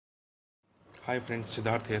Hi friends,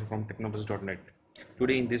 Siddharth here from technobuzz.net.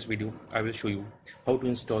 Today in this video, I will show you how to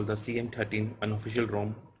install the CM13 unofficial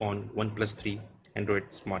ROM on OnePlus 3 Android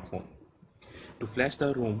smartphone. To flash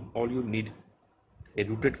the ROM, all you need a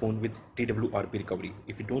rooted phone with TWRP recovery.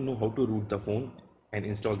 If you don't know how to root the phone and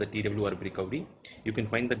install the TWRP recovery, you can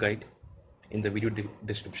find the guide in the video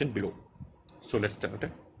description below. So let's start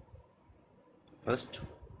it. First,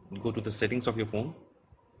 go to the settings of your phone,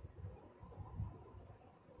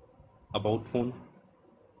 about phone,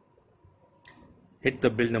 hit the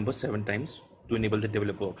build number 7 times to enable the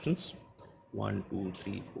developer options. 1 2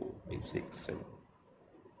 3 4 5 6 7.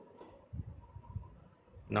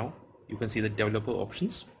 Now you can see the developer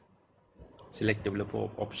options. Select developer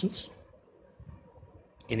options,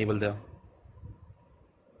 enable the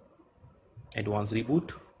advanced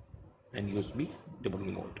reboot and USB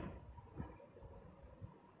debugging mode.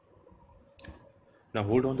 Now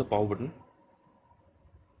hold on the power button,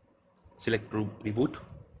 select reboot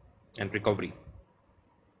and recovery.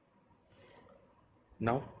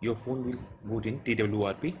 Now your phone will boot in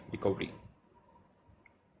TWRP recovery.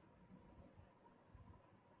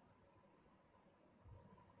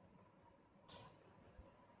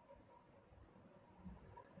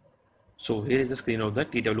 So here is the screen of the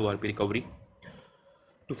TWRP recovery.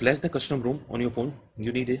 To flash the custom ROM on your phone,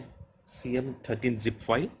 you need a CM13 zip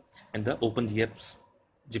file and the OpenGApps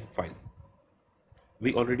zip file.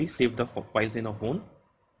 We already saved the files in our phone.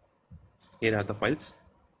 Here are the files: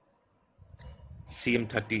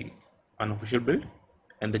 CM30 unofficial build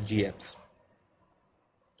and the GApps.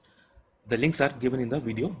 The links are given in the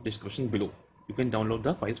video description below. You can download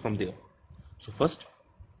the files from there. So first,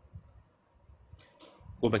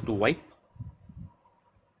 go back to wipe,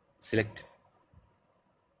 select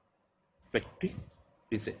factory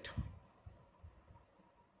reset.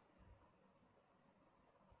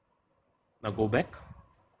 Now go back,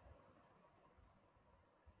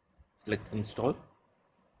 select install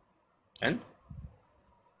and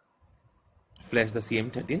flash the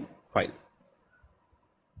CM13 file.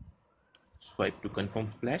 Swipe to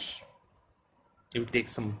confirm flash. It will take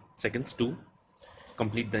some seconds to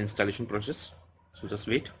complete the installation process, so just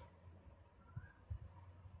wait.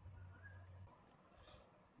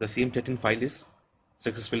 The CM13 file is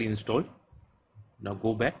successfully installed. Now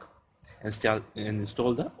go back and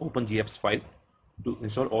install the OpenGApps file to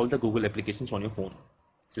install all the Google applications on your phone.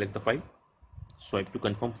 Select the file, swipe to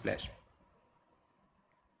confirm flash.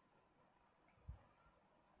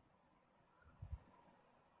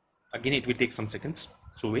 Again it will take some seconds,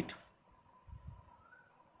 so wait.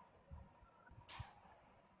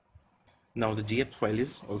 Now the GApps file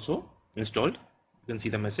is also installed. You can see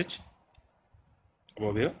the message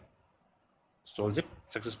above here. Install zip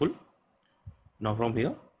successful. Now from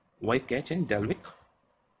here, wipe cache and Dalvik.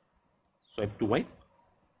 Swipe to wipe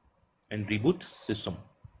and reboot system.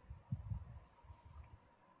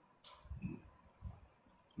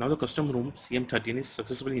 Now the custom ROM CM13 is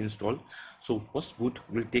successfully installed. So post boot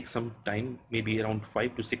will take some time, maybe around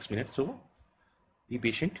 5 to 6 minutes. So be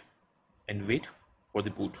patient and wait for the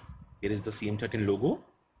boot. Here is the CM13 logo.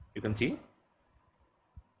 You can see.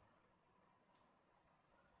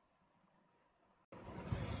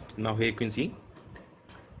 Now here you can see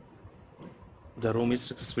the ROM is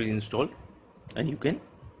successfully installed and you can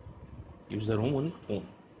use the ROM on phone.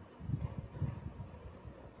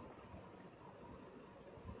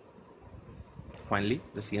 Finally,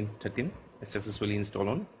 the CM13 is successfully installed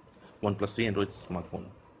on OnePlus 3 Android smartphone.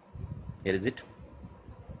 Here is it.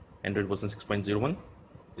 Android version 6.01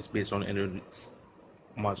 is based on Android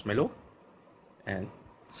Marshmallow and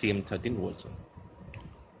CM13 version.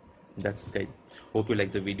 That's it, guys. Hope you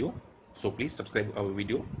like the video. So please subscribe our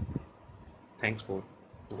video. Thanks for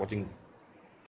watching.